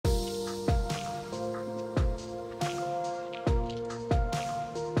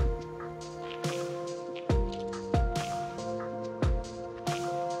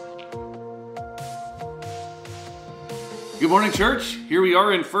morning, church. Here we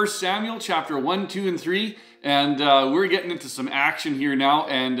are in 1 Samuel chapter 1, 2, and 3, and we're getting into some action here now,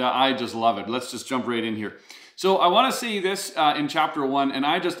 and I just love it. Let's just jump right in here. So I want to say this in chapter 1, and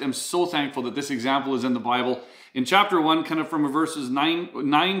I just am so thankful that this example is in the Bible. In chapter 1, kind of from verses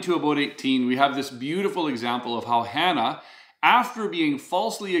 9 to about 18, we have this beautiful example of how Hannah, after being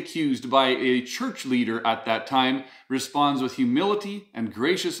falsely accused by a church leader at that time, responds with humility and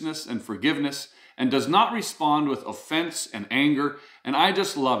graciousness and forgiveness, and does not respond with offense and anger. And I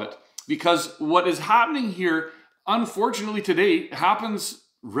just love it, because what is happening here, unfortunately today, happens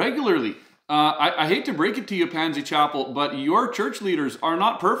regularly. I hate to break it to you, Pansy Chapel, but your church leaders are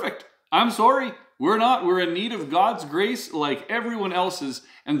not perfect. I'm sorry. We're not. We're in need of God's grace like everyone else's.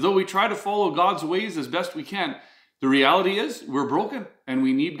 And though we try to follow God's ways as best we can, the reality is we're broken and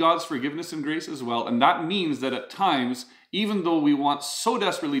we need God's forgiveness and grace as well. And that means that at times, even though we want so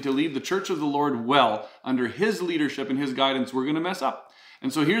desperately to lead the church of the Lord well under his leadership and his guidance, we're going to mess up.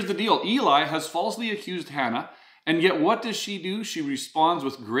 And so here's the deal. Eli has falsely accused Hannah, and yet what does she do? She responds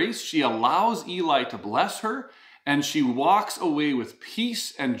with grace. She allows Eli to bless her, and she walks away with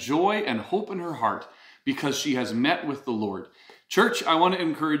peace and joy and hope in her heart because she has met with the Lord. Church, I want to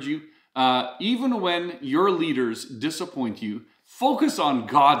encourage you, even when your leaders disappoint you, focus on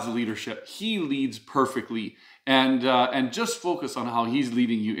God's leadership. He leads perfectly. And just focus on how he's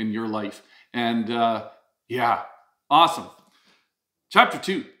leading you in your life. And yeah, awesome. Chapter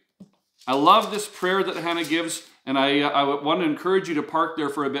 2. I love this prayer that Hannah gives, and I want to encourage you to park there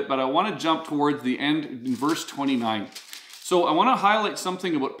for a bit, but I want to jump towards the end in verse 29. So I want to highlight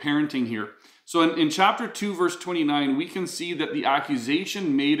something about parenting here. So in chapter 2, verse 29, we can see that the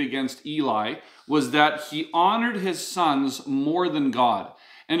accusation made against Eli was that he honored his sons more than God.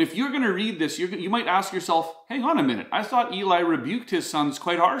 And if you're going to read this, you might ask yourself, hang on a minute, I thought Eli rebuked his sons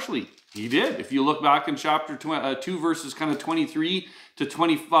quite harshly. He did. If you look back in chapter 2, verses kind of 23 to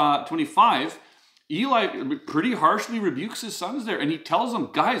 25, Eli pretty harshly rebukes his sons there. And he tells them,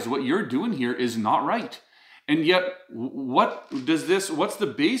 guys, what you're doing here is not right. And yet, what's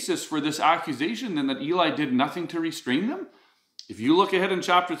the basis for this accusation then that Eli did nothing to restrain them? If you look ahead in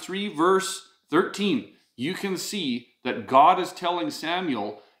chapter 3, verse 13, you can see that God is telling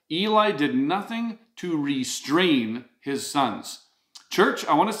Samuel, Eli did nothing to restrain his sons. Church,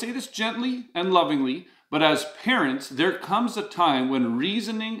 I want to say this gently and lovingly, but as parents, there comes a time when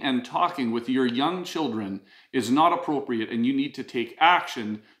reasoning and talking with your young children is not appropriate, and you need to take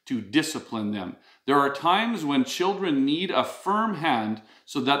action to discipline them. There are times when children need a firm hand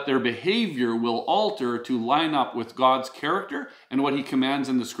so that their behavior will alter to line up with God's character and what he commands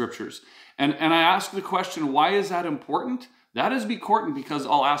in the scriptures. And I ask the question, why is that important? That is important because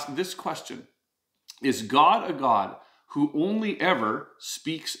I'll ask this question. Is God a God who only ever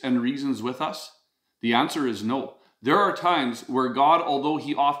speaks and reasons with us? The answer is no. There are times where God, although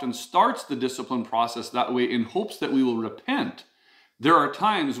he often starts the discipline process that way in hopes that we will repent, there are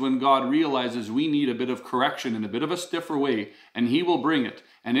times when God realizes we need a bit of correction in a bit of a stiffer way, and he will bring it.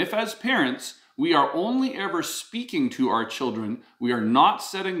 And if as parents, we are only ever speaking to our children, we are not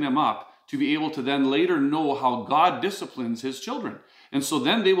setting them up to be able to then later know how God disciplines his children. And so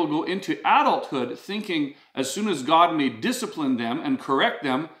then they will go into adulthood thinking as soon as God may discipline them and correct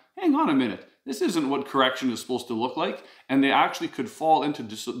them, hang on a minute, this isn't what correction is supposed to look like. And they actually could fall into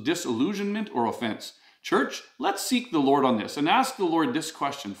disillusionment or offense. Church, let's seek the Lord on this and ask the Lord this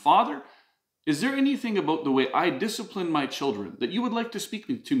question. Father, is there anything about the way I discipline my children that you would like to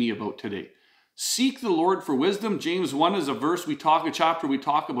speak to me about today? Seek the Lord for wisdom. James 1 is a chapter we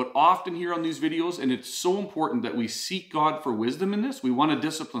talk about often here on these videos, and it's so important that we seek God for wisdom in this. We want to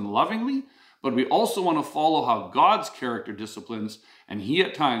discipline lovingly, but we also want to follow how God's character disciplines, and he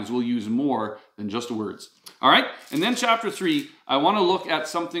at times will use more than just words. All right, and then chapter 3, I want to look at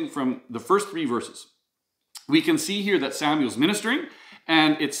something from the first 3 verses. We can see here that Samuel's ministering,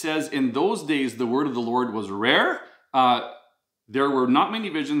 and it says, in those days the word of the Lord was rare. There were not many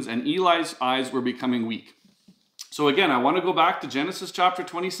visions, and Eli's eyes were becoming weak. So again, I want to go back to Genesis chapter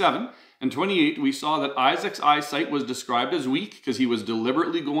 27 and 28. We saw that Isaac's eyesight was described as weak because he was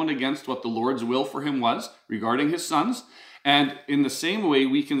deliberately going against what the Lord's will for him was regarding his sons. And in the same way,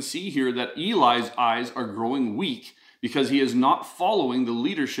 we can see here that Eli's eyes are growing weak because he is not following the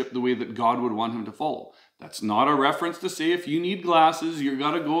leadership the way that God would want him to follow. That's not a reference to say if you need glasses, you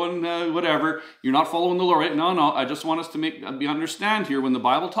got to go and whatever. You're not following the Lord, right? No. I just want us to understand here when the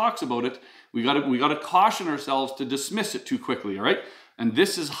Bible talks about it, we got to caution ourselves to dismiss it too quickly, all right? And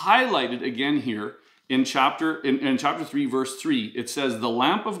this is highlighted again here in chapter 3, verse 3. It says, the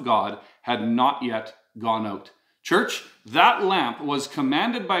lamp of God had not yet gone out. Church, that lamp was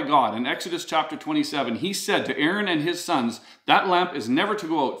commanded by God in Exodus chapter 27. He said to Aaron and his sons, that lamp is never to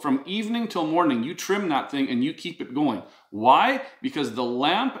go out. From evening till morning, you trim that thing and you keep it going. Why? Because the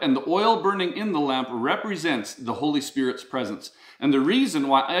lamp and the oil burning in the lamp represents the Holy Spirit's presence. And the reason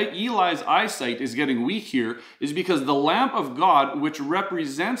why Eli's eyesight is getting weak here is because the lamp of God, which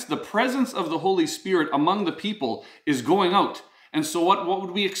represents the presence of the Holy Spirit among the people, is going out. And so what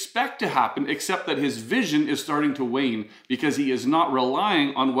would we expect to happen except that his vision is starting to wane because he is not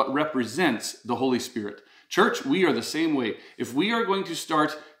relying on what represents the Holy Spirit. Church, we are the same way. If we are going to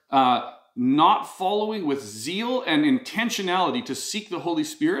start not following with zeal and intentionality to seek the Holy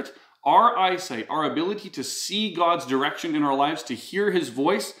Spirit, our eyesight, our ability to see God's direction in our lives, to hear his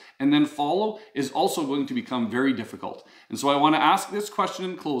voice and then follow, is also going to become very difficult. And so I want to ask this question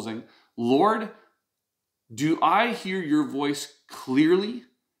in closing. Lord, do I hear your voice clearly?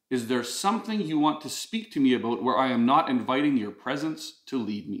 Is there something you want to speak to me about where I am not inviting your presence to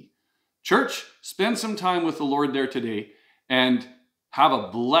lead me? Church, spend some time with the Lord there today and have a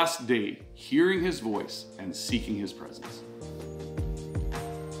blessed day hearing his voice and seeking his presence.